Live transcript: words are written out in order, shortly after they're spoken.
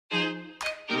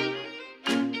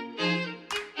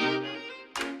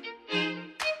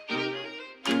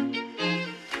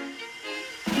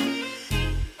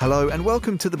Hello and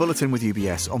welcome to the Bulletin with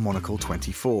UBS on Monocle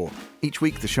 24. Each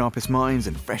week, the sharpest minds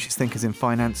and freshest thinkers in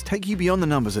finance take you beyond the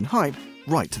numbers and hype,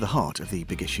 right to the heart of the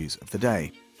big issues of the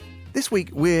day. This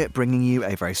week, we're bringing you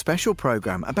a very special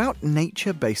programme about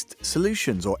nature-based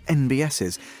solutions, or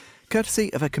NBSs,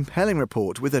 courtesy of a compelling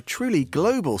report with a truly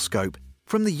global scope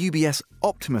from the UBS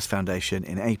Optimus Foundation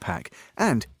in APAC,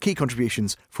 and key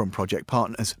contributions from project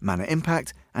partners Manna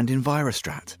Impact and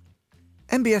Envirostrat.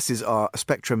 NBSs are a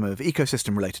spectrum of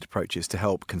ecosystem-related approaches to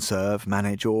help conserve,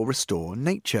 manage or restore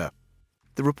nature.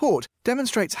 The report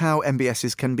demonstrates how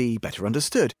NBSs can be better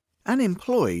understood and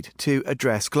employed to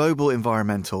address global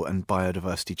environmental and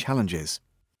biodiversity challenges.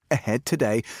 Ahead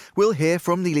today, we'll hear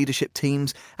from the leadership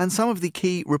teams and some of the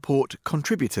key report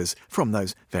contributors from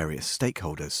those various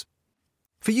stakeholders.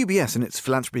 For UBS and its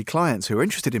philanthropy clients who are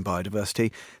interested in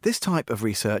biodiversity, this type of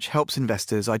research helps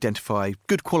investors identify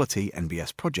good quality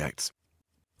NBS projects.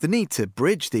 The need to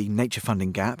bridge the nature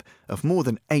funding gap of more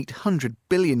than $800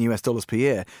 billion per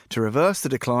year to reverse the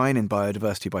decline in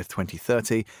biodiversity by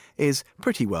 2030 is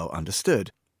pretty well understood.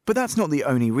 But that's not the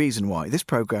only reason why this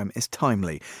programme is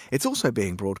timely. It's also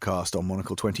being broadcast on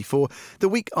Monocle 24 the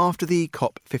week after the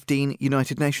COP15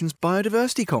 United Nations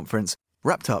Biodiversity Conference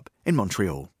wrapped up in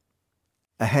Montreal.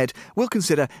 Ahead, we'll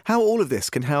consider how all of this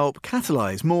can help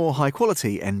catalyse more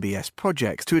high-quality NBS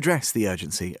projects to address the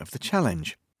urgency of the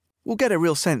challenge. We'll get a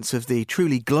real sense of the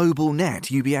truly global net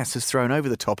UBS has thrown over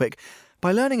the topic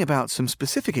by learning about some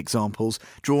specific examples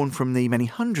drawn from the many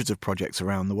hundreds of projects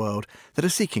around the world that are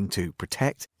seeking to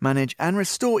protect, manage and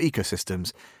restore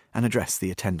ecosystems and address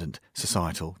the attendant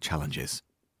societal challenges.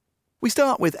 We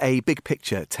start with a big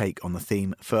picture take on the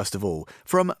theme, first of all,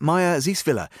 from Maya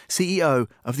Zieswiller, CEO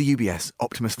of the UBS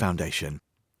Optimus Foundation.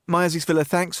 Maya Zieswiller,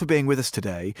 thanks for being with us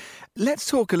today. Let's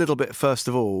talk a little bit, first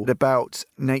of all, about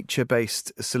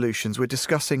nature-based solutions. We're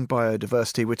discussing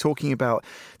biodiversity. We're talking about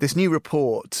this new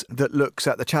report that looks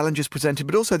at the challenges presented,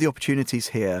 but also the opportunities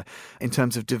here in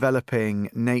terms of developing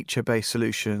nature-based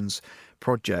solutions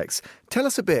projects. Tell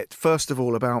us a bit, first of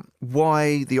all, about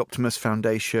why the Optimus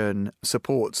Foundation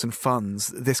supports and funds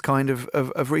this kind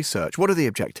of research. What are the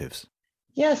objectives?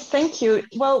 Yes, thank you.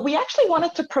 Well, we actually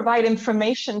wanted to provide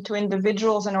information to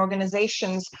individuals and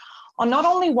organizations on not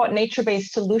only what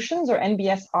nature-based solutions, or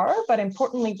NBS, are, but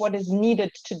importantly, what is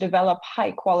needed to develop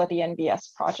high-quality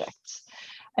NBS projects.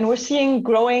 And we're seeing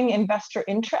growing investor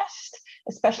interest,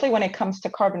 especially when it comes to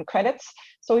carbon credits.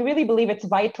 So we really believe it's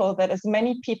vital that as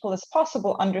many people as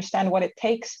possible understand what it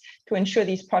takes to ensure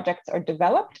these projects are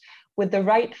developed with the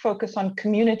right focus on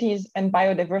communities and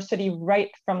biodiversity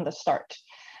right from the start.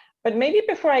 But maybe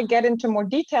before I get into more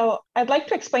detail, I'd like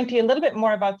to explain to you a little bit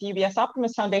more about the UBS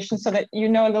Optimus Foundation so that you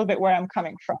know a little bit where I'm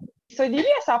coming from. So the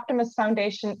UBS Optimus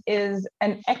Foundation is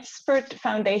an expert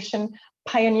foundation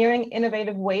pioneering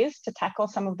innovative ways to tackle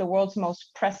some of the world's most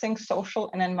pressing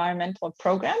social and environmental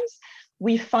programs.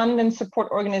 We fund and support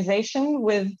organizations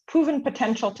with proven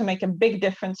potential to make a big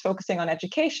difference, focusing on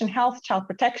education, health, child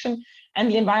protection, and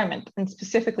the environment, and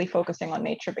specifically focusing on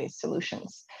nature-based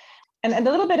solutions. And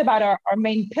a little bit about our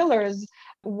main pillars.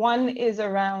 One is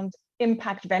around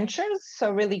impact ventures, so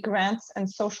really grants and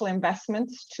social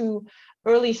investments to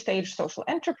early stage social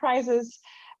enterprises,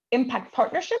 impact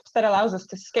partnerships that allows us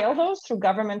to scale those through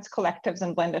governments, collectives,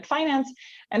 and blended finance,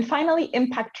 and finally,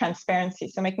 impact transparency,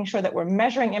 so making sure that we're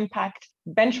measuring impact,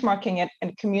 benchmarking it,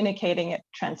 and communicating it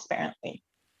transparently.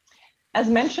 As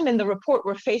mentioned in the report,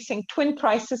 we're facing twin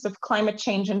crises of climate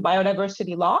change and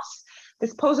biodiversity loss.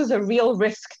 This poses a real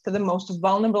risk to the most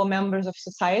vulnerable members of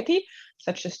society,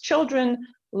 such as children,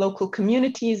 local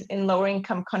communities in lower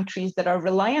income countries that are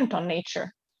reliant on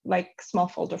nature, like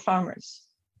smallholder farmers.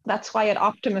 That's why at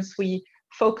Optimus, we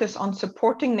focus on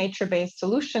supporting nature-based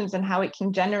solutions and how it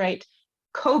can generate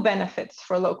co-benefits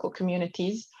for local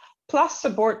communities, plus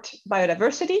support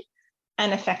biodiversity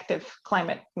and effective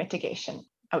climate mitigation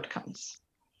outcomes.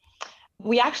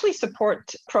 We actually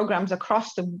support programs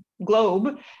across the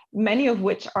globe, many of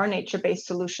which are nature-based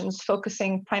solutions,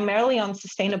 focusing primarily on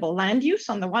sustainable land use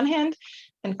on the one hand,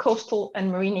 and coastal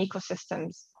and marine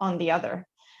ecosystems on the other.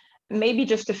 Maybe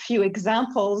just a few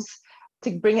examples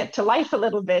to bring it to life a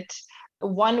little bit.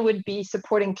 One would be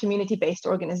supporting community-based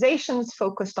organizations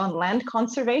focused on land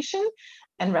conservation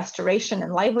and restoration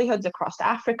and livelihoods across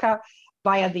Africa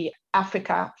via the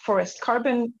Africa Forest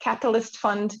Carbon Catalyst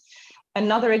Fund.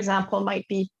 Another example might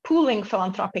be pooling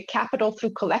philanthropic capital through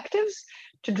collectives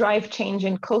to drive change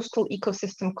in coastal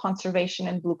ecosystem conservation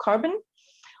and blue carbon.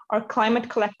 Our climate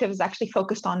collective is actually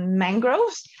focused on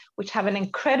mangroves, which have an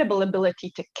incredible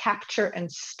ability to capture and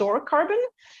store carbon,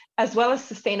 as well as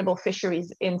sustainable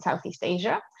fisheries in Southeast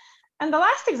Asia. And the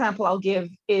last example I'll give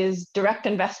is direct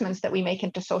investments that we make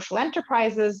into social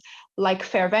enterprises like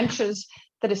Fair Ventures,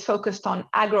 that is focused on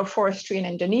agroforestry in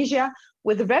Indonesia,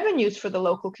 with revenues for the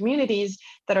local communities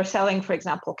that are selling, for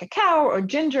example, cacao or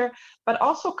ginger, but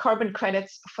also carbon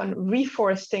credits from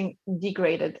reforesting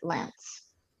degraded lands.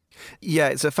 Yeah,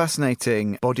 it's a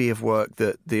fascinating body of work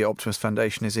that the Optimus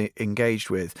Foundation is engaged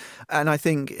with. And I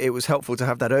think it was helpful to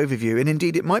have that overview. And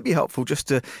indeed, it might be helpful just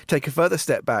to take a further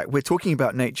step back. We're talking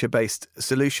about nature-based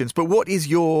solutions. But what is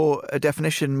your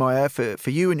definition, Maya, for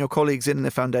you and your colleagues in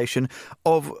the foundation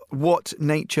of what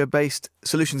nature-based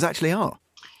solutions actually are?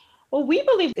 What we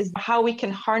believe is how we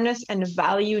can harness and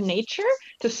value nature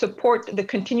to support the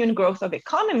continuing growth of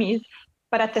economies,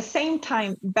 but at the same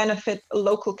time benefit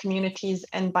local communities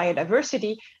and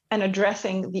biodiversity and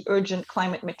addressing the urgent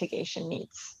climate mitigation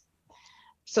needs.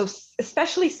 So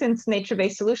especially since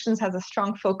nature-based solutions has a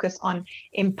strong focus on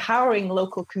empowering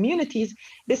local communities,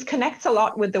 this connects a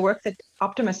lot with the work that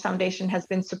Optimus Foundation has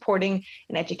been supporting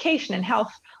in education and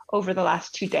health over the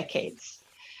last 2 decades.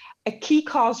 A key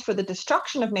cause for the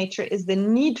destruction of nature is the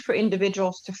need for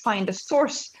individuals to find a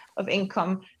source of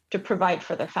income to provide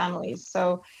for their families.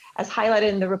 So as highlighted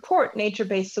in the report,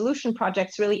 nature-based solution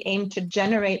projects really aim to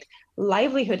generate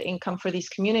livelihood income for these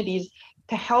communities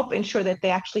to help ensure that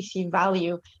they actually see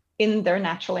value in their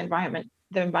natural environment,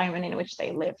 the environment in which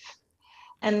they live.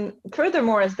 And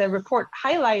furthermore, as the report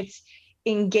highlights,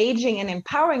 engaging and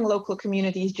empowering local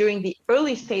communities during the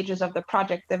early stages of the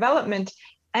project development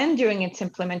and during its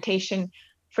implementation,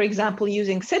 for example,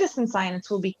 using citizen science,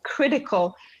 will be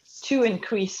critical to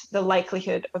increase the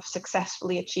likelihood of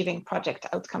successfully achieving project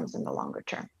outcomes in the longer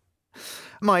term.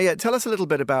 Maya, tell us a little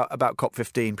bit about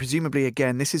COP15. Presumably,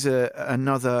 again, this is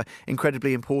another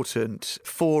incredibly important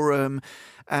forum.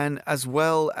 And as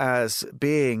well as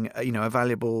being, a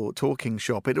valuable talking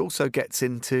shop, it also gets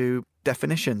into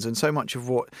definitions. And so much of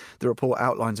what the report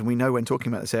outlines, and we know when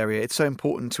talking about this area, it's so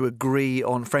important to agree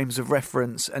on frames of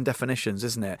reference and definitions,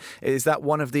 isn't it? Is that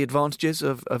one of the advantages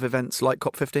of events like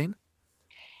COP15?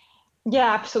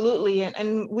 Yeah, absolutely.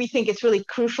 And we think it's really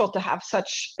crucial to have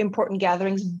such important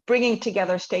gatherings, bringing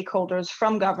together stakeholders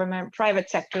from government, private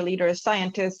sector leaders,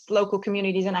 scientists, local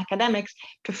communities, and academics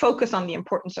to focus on the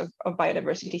importance of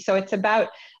biodiversity. So it's about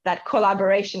that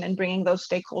collaboration and bringing those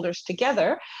stakeholders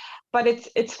together. But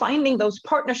it's finding those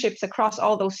partnerships across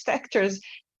all those sectors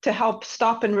to help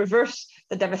stop and reverse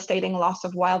the devastating loss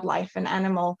of wildlife and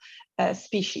animal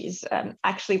species.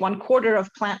 Actually, 1/4 of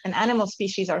plant and animal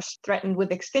species are threatened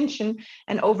with extinction,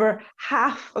 and over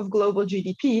half of global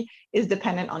GDP is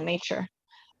dependent on nature.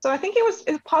 So I think it was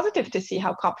positive to see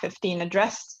how COP15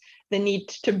 addressed the need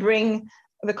to bring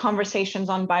the conversations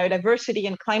on biodiversity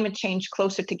and climate change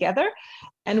closer together.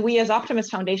 And we as Optimus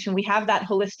Foundation, we have that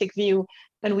holistic view,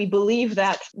 and we believe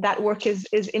that that work is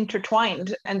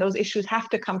intertwined, and those issues have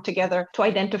to come together to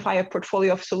identify a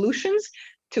portfolio of solutions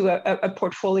to a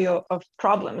portfolio of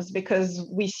problems, because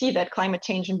we see that climate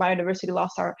change and biodiversity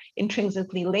loss are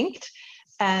intrinsically linked.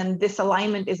 And this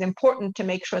alignment is important to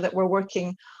make sure that we're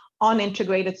working on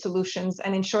integrated solutions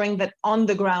and ensuring that on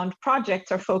the ground projects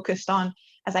are focused on,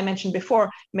 as I mentioned before,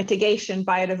 mitigation,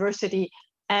 biodiversity,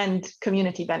 and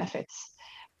community benefits.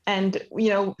 And,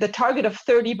 the target of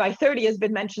 30 by 30 has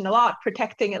been mentioned a lot,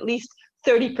 protecting at least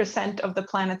 30% of the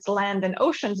planet's land and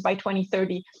oceans by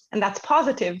 2030. And that's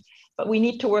positive, but we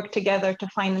need to work together to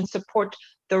find and support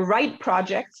the right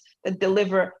projects that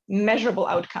deliver measurable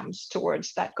outcomes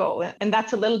towards that goal. And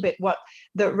that's a little bit what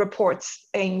the report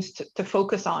aims to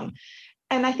focus on.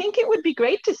 And I think it would be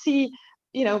great to see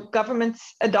governments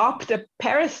adopt a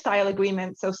Paris-style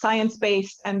agreement, so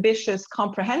science-based, ambitious,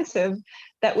 comprehensive,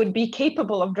 that would be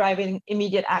capable of driving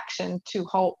immediate action to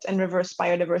halt and reverse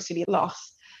biodiversity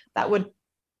loss. That would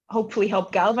hopefully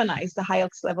help galvanize the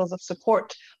highest levels of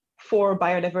support for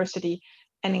biodiversity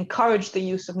and encourage the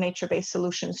use of nature-based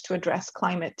solutions to address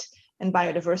climate and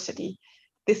biodiversity.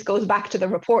 This goes back to the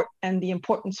report and the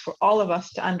importance for all of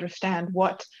us to understand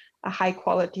what a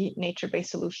high-quality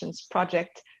nature-based solutions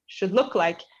project should look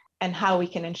like and how we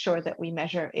can ensure that we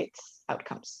measure its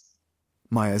outcomes.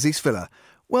 Maya Ziesviller.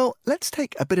 Well, let's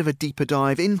take a bit of a deeper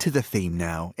dive into the theme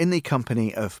now in the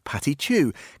company of Patty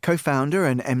Chu, co-founder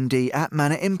and MD at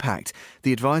Manna Impact,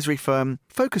 the advisory firm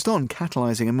focused on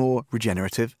catalysing a more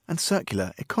regenerative and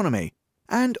circular economy.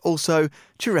 And also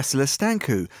Chiresila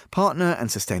Stanku, partner and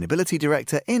sustainability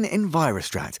director in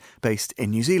Envirostrat, based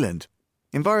in New Zealand.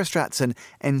 Envirostrat's an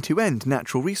end-to-end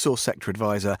natural resource sector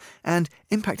advisor and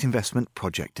impact investment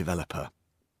project developer.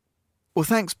 Well,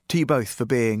 thanks to you both for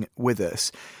being with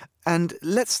us. And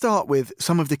let's start with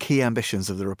some of the key ambitions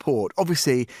of the report.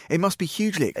 Obviously, it must be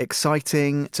hugely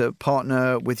exciting to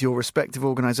partner with your respective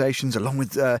organisations, along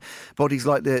with bodies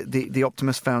like the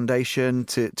Optimus Foundation,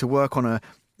 to work on a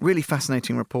really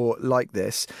fascinating report like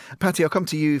this. Patty, I'll come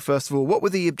to you first of all. What were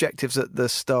the objectives at the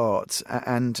start,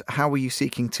 and how were you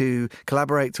seeking to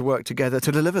collaborate, to work together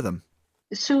to deliver them?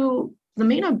 So the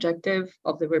main objective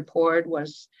of the report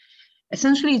was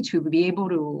essentially to be able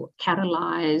to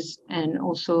catalyze and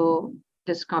also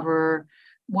discover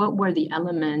what were the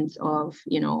elements of,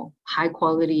 high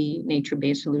quality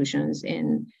nature-based solutions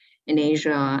in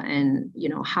Asia, and,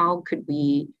 how could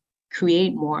we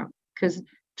create more? Because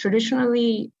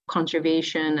traditionally,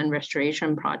 conservation and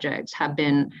restoration projects have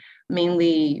been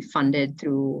mainly funded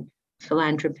through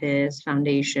philanthropists,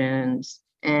 foundations,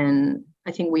 and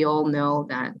I think we all know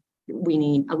that we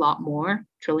need a lot more,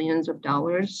 trillions of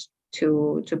dollars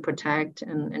to protect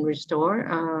and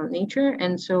restore nature.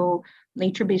 And so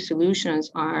nature-based solutions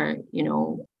are,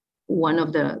 one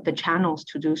of the channels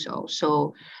to do so.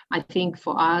 So I think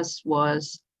for us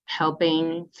was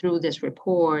helping through this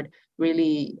report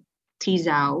really tease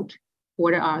out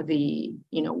what are the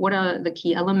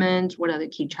key elements, what are the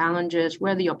key challenges,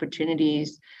 where are the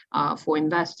opportunities for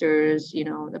investors,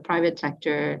 the private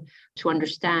sector, to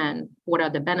understand what are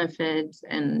the benefits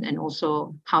and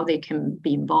also how they can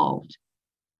be involved.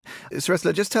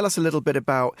 Suresla, just tell us a little bit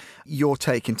about your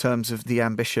take in terms of the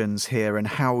ambitions here and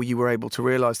how you were able to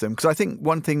realise them. Because I think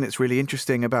one thing that's really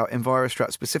interesting about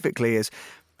Envirostrat specifically is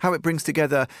how it brings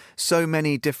together so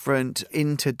many different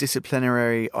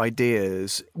interdisciplinary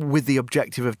ideas with the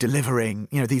objective of delivering,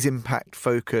 these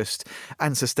impact-focused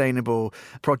and sustainable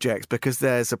projects, because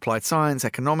there's applied science,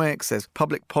 economics, there's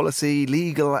public policy,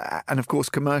 legal, and of course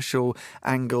commercial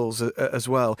angles as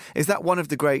well. Is that one of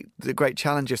the great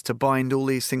challenges, to bind all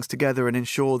these things together and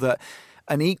ensure that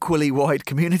an equally wide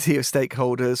community of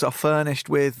stakeholders are furnished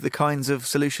with the kinds of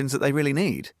solutions that they really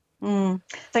need?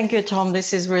 Thank you, Tom.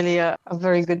 This is really a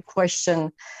very good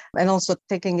question. And also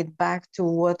taking it back to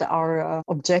what our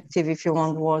objective, if you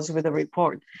want, was with the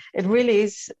report. It really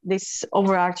is this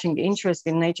overarching interest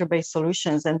in nature-based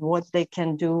solutions and what they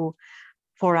can do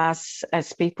for us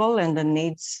as people and the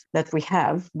needs that we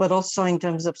have, but also in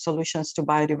terms of solutions to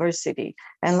biodiversity.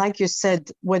 And like you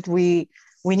said, what we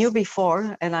knew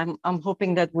before, and I'm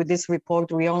hoping that with this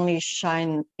report, we only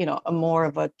shine, a more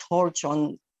of a torch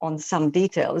on some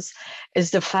details, is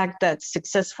the fact that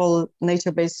successful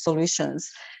nature-based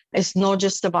solutions is not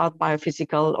just about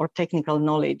biophysical or technical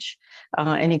knowledge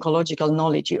and ecological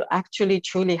knowledge. You actually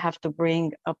truly have to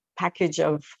bring a package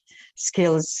of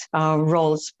skills,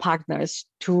 roles, partners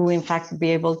to, in fact, be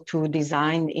able to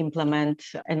design, implement,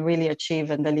 and really achieve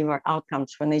and deliver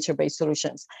outcomes for nature-based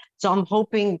solutions. So I'm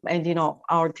hoping, and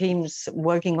our teams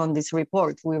working on this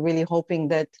report, we're really hoping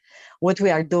that what we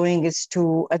are doing is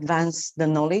to advance the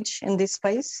knowledge in this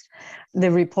space. The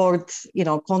report,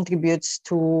 contributes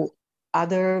to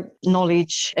other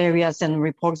knowledge areas and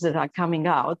reports that are coming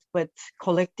out, but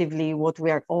collectively what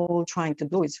we are all trying to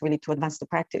do is really to advance the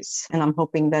practice. And I'm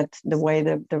hoping that the way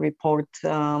the report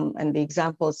and the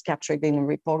examples captured in the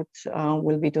report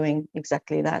will be doing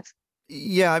exactly that.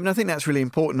 Yeah, I think that's really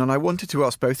important. And I wanted to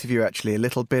ask both of you actually a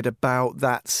little bit about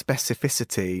that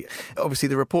specificity. Obviously,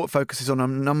 the report focuses on a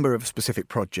number of specific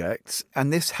projects,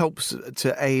 and this helps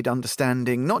to aid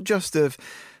understanding not just of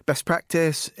best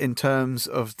practice in terms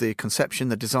of the conception,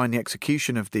 the design, the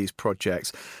execution of these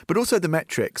projects, but also the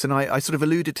metrics. And I sort of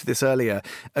alluded to this earlier,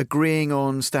 agreeing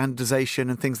on standardization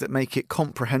and things that make it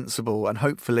comprehensible and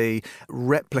hopefully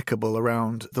replicable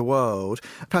around the world.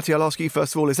 Patty, I'll ask you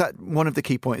first of all, is that one of the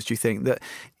key points, do you think, that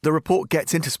the report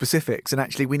gets into specifics and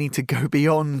actually we need to go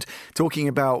beyond talking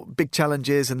about big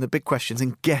challenges and the big questions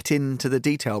and get into the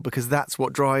detail, because that's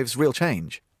what drives real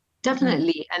change?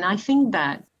 Definitely. And I think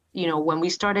that when we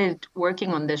started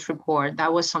working on this report,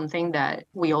 that was something that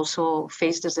we also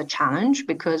faced as a challenge,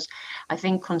 because I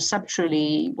think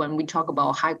conceptually, when we talk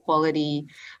about high quality,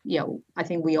 I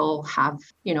think we all have,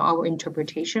 our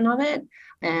interpretation of it.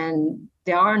 And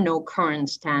there are no current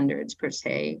standards per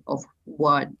se of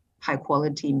what high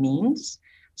quality means.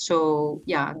 So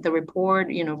the report,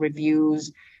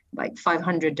 reviews like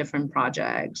 500 different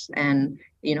projects. And,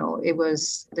 it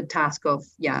was the task of,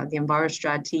 the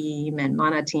Envirostrat team and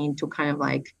Mana team to kind of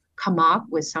like come up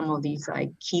with some of these like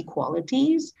key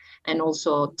qualities and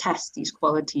also test these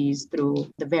qualities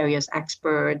through the various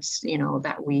experts,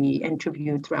 that we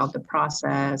interviewed throughout the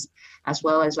process, as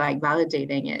well as like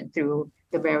validating it through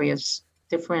the various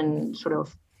different sort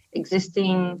of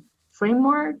existing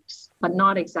frameworks, but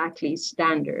not exactly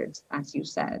standards, as you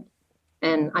said.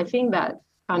 And I think that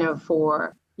kind of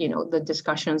for, the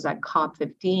discussions at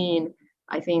COP15,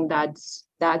 I think that's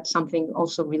something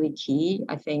also really key,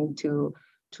 I think, to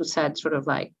set sort of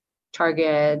like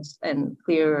targets and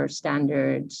clearer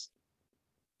standards.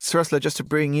 Suresla, just to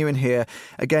bring you in here,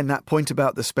 again, that point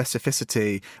about the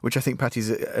specificity, which I think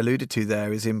Patty's alluded to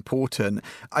there, is important.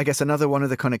 I guess another one of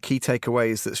the kind of key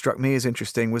takeaways that struck me as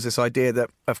interesting was this idea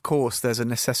that, of course, there's a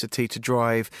necessity to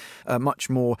drive much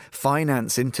more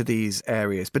finance into these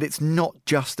areas. But it's not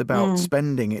just about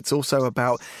spending. It's also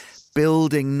about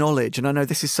building knowledge. And I know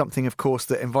this is something, of course,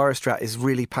 that Envirostrat is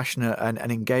really passionate and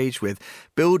engaged with,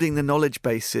 building the knowledge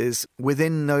bases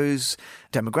within those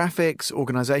demographics,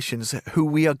 organisations who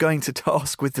we are going to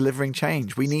task with delivering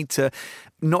change. We need to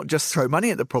not just throw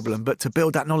money at the problem, but to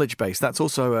build that knowledge base. That's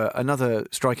also another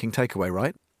striking takeaway,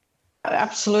 right?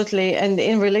 Absolutely. And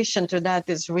in relation to that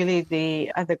is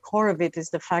really at the core of it is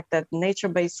the fact that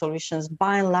nature-based solutions,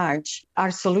 by and large,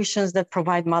 are solutions that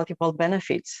provide multiple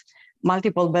benefits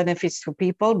to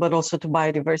people, but also to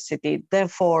biodiversity.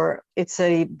 Therefore, it's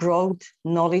a broad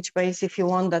knowledge base, if you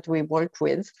want, that we work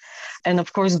with. And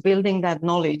of course, building that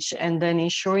knowledge and then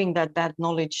ensuring that that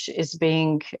knowledge is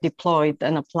being deployed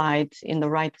and applied in the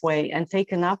right way and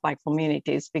taken up by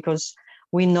communities, because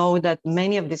we know that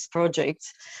many of these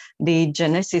projects, the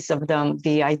genesis of them,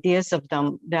 the ideas of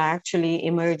them, they're actually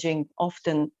emerging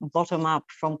often bottom up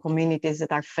from communities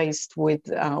that are faced with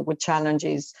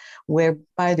challenges where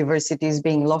biodiversity is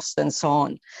being lost and so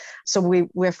on. So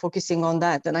we're focusing on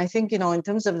that. And I think, in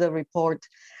terms of the report,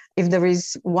 if there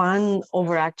is one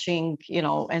overarching,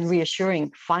 and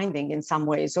reassuring finding in some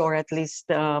ways, or at least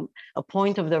a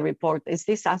point of the report, is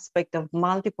this aspect of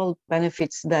multiple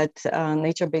benefits that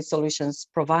nature-based solutions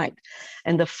provide.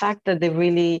 And the fact that they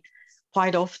really,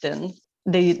 quite often,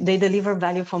 they deliver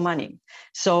value for money.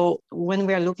 So when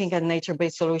we are looking at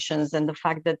nature-based solutions and the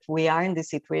fact that we are in this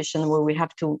situation where we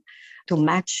have to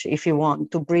match, if you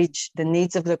want, to bridge the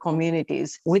needs of the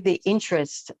communities with the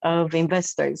interest of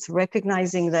investors,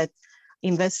 recognizing that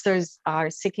investors are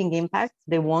seeking impact,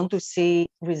 they want to see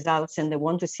results and they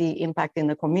want to see impact in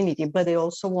the community, but they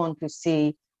also want to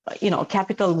see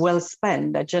capital well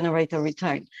spent that generate a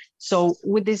return. So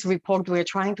with this report, we're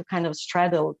trying to kind of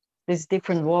straddle these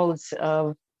different worlds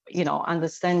of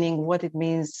understanding what it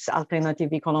means,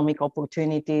 alternative economic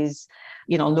opportunities,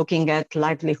 looking at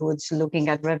livelihoods, looking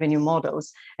at revenue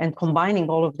models, and combining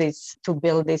all of this to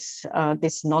build this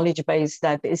knowledge base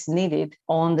that is needed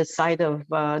on the side of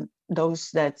those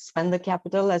that spend the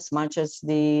capital as much as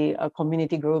the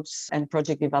community groups and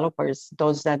project developers,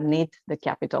 those that need the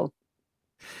capital.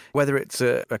 Whether it's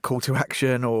a call to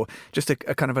action or just a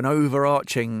kind of an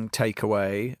overarching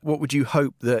takeaway, what would you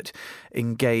hope that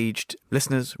engaged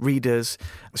listeners, readers,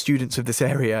 students of this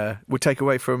area would take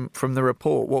away from the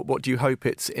report? What do you hope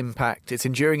its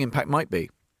enduring impact might be?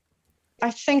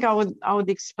 I think I would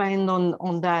expand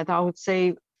on that. I would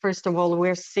say, first of all,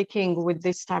 we're seeking with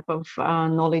this type of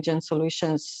knowledge and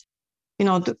solutions,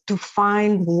 to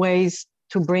find ways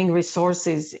to bring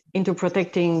resources into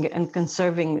protecting and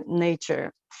conserving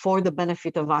nature for the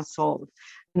benefit of us all.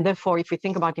 And therefore, if we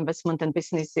think about investment and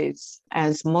businesses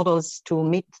as models to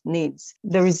meet needs,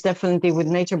 there is definitely, with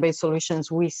nature-based solutions,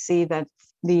 we see that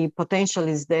the potential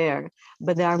is there,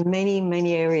 but there are many,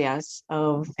 many areas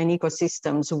of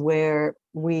ecosystems where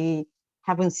we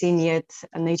haven't seen yet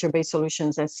nature-based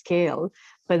solutions at scale,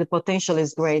 but the potential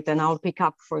is great. And I'll pick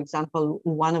up, for example,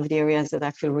 one of the areas that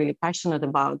I feel really passionate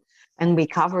about, and we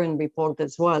cover in report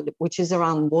as well, which is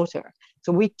around water.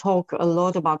 So we talk a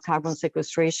lot about carbon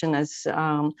sequestration as,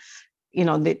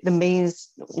 the means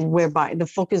whereby the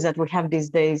focus that we have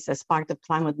these days as part of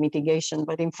climate mitigation.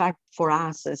 But in fact, for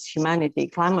us as humanity,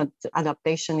 climate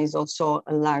adaptation is also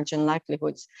a large, and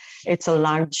livelihoods, it's a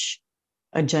large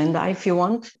agenda, if you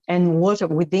want. And water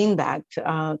within that,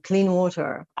 clean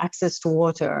water, access to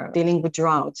water, dealing with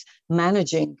droughts,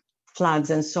 managing floods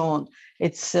and so on.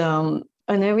 It's an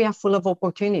area full of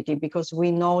opportunity because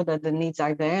we know that the needs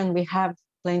are there and we have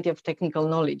plenty of technical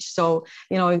knowledge. So,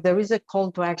 if there is a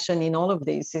call to action in all of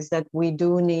this, is that we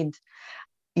do need,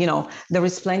 there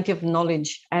is plenty of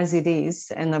knowledge as it is,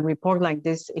 and a report like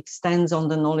this extends on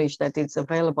the knowledge that is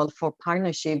available for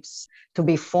partnerships to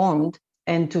be formed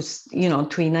and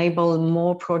to enable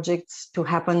more projects to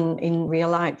happen in real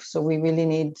life. So we really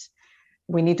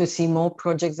need to see more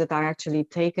projects that are actually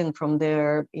taken from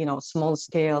their, small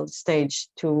scale stage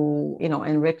to, and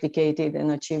replicated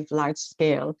and achieve large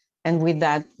scale. And with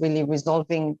that, really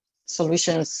resolving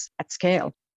solutions at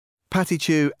scale. Patty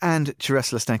Chu and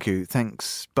Suresla Stanku,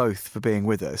 thanks both for being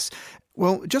with us.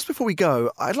 Well, just before we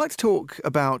go, I'd like to talk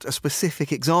about a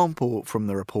specific example from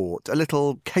the report, a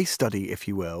little case study, if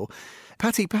you will.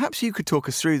 Patty, perhaps you could talk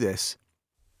us through this.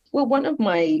 Well, one of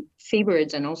my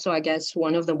favorites, and also I guess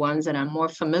one of the ones that I'm more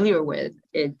familiar with,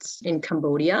 it's in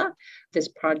Cambodia. This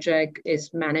project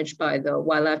is managed by the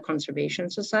Wildlife Conservation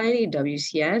Society,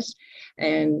 WCS.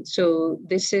 And so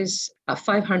this is a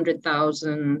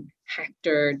 500,000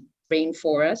 hectare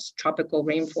rainforest, tropical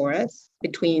rainforest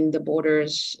between the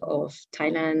borders of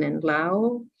Thailand and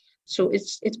Laos. So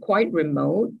it's quite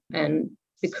remote. And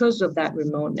because of that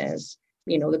remoteness,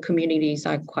 the communities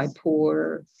are quite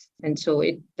poor. And so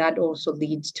that also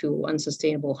leads to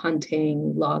unsustainable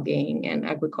hunting, logging, and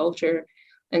agriculture.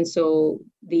 And so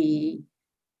the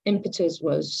impetus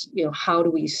was, how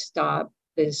do we stop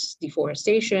this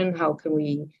deforestation? How can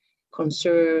we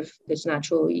conserve this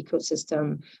natural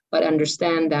ecosystem, but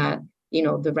understand that,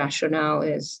 the rationale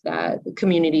is that the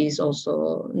communities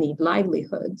also need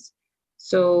livelihoods.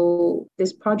 So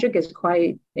this project is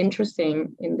quite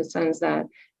interesting in the sense that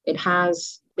it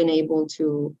has been able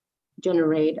to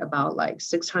generate about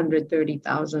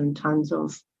 630,000 tons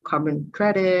of carbon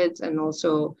credits, and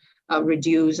also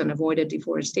reduce and avoided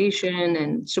deforestation,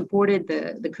 and supported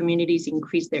the communities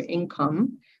increase their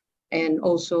income, and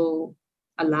also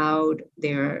allowed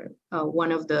their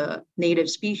one of the native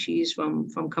species from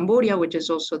Cambodia, which is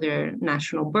also their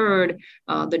national bird,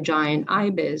 the giant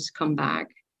ibis, come back.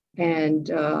 And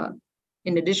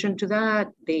in addition to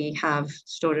that, they have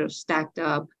sort of stacked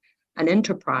up an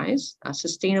enterprise, a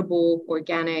sustainable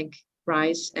organic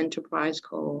rice enterprise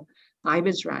called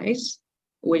Ibis Rice,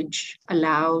 which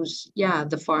allows,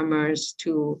 the farmers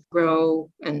to grow,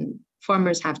 and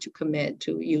farmers have to commit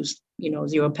to use,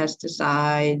 zero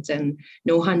pesticides and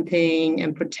no hunting,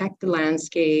 and protect the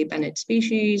landscape and its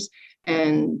species,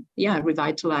 and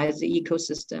revitalize the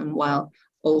ecosystem while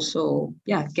also,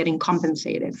 getting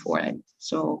compensated for it.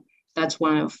 So that's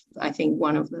one of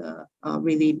the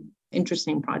really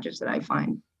interesting projects that I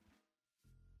find.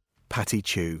 Patty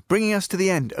Chu, bringing us to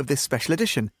the end of this special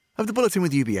edition of the Bulletin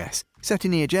with UBS, setting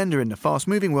the agenda in the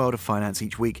fast-moving world of finance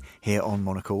each week here on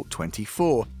Monocle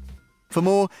 24. For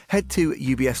more, head to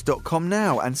ubs.com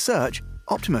now and search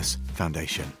Optimus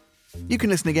Foundation. You can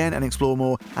listen again and explore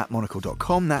more at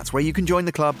monocle.com. That's where you can join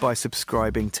the club by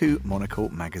subscribing to Monocle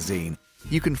magazine.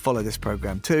 You can follow this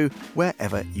programme too,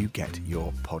 wherever you get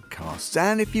your podcasts.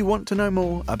 And if you want to know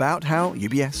more about how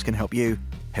UBS can help you,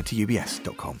 head to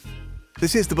ubs.com.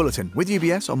 This is The Bulletin with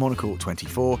UBS on Monocle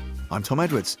 24. I'm Tom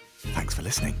Edwards. Thanks for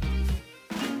listening.